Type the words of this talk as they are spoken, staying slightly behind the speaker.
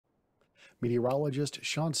Meteorologist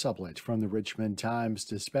Sean Supplet from the Richmond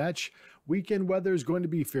Times-Dispatch. Weekend weather is going to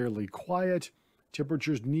be fairly quiet.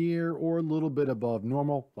 Temperatures near or a little bit above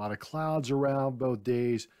normal. A lot of clouds around both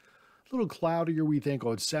days. A little cloudier, we think,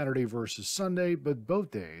 on Saturday versus Sunday, but both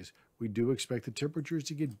days we do expect the temperatures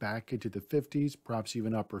to get back into the 50s, perhaps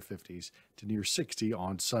even upper 50s, to near 60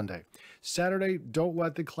 on Sunday. Saturday, don't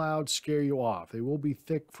let the clouds scare you off. They will be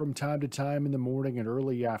thick from time to time in the morning and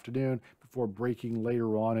early afternoon before breaking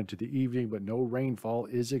later on into the evening, but no rainfall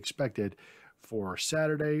is expected for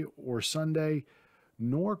Saturday or Sunday,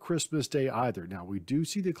 nor Christmas Day either. Now, we do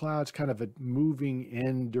see the clouds kind of moving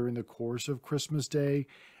in during the course of Christmas Day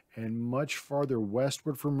and much farther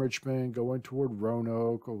westward from Richmond, going toward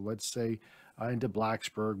Roanoke, or let's say into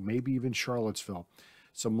Blacksburg, maybe even Charlottesville.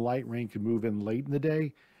 Some light rain can move in late in the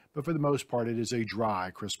day, but for the most part, it is a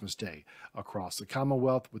dry Christmas Day across the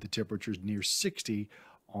Commonwealth with the temperatures near 60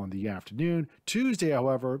 on the afternoon. Tuesday,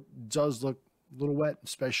 however, does look a little wet,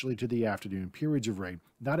 especially to the afternoon. Periods of rain,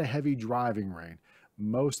 not a heavy driving rain.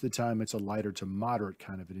 Most of the time, it's a lighter to moderate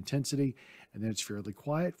kind of an intensity, and then it's fairly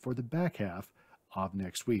quiet for the back half of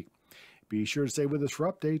next week. Be sure to stay with us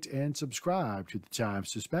for updates and subscribe to the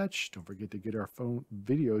Times-Dispatch. Don't forget to get our phone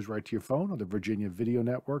videos right to your phone on the Virginia Video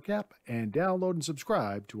Network app and download and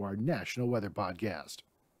subscribe to our National Weather Podcast.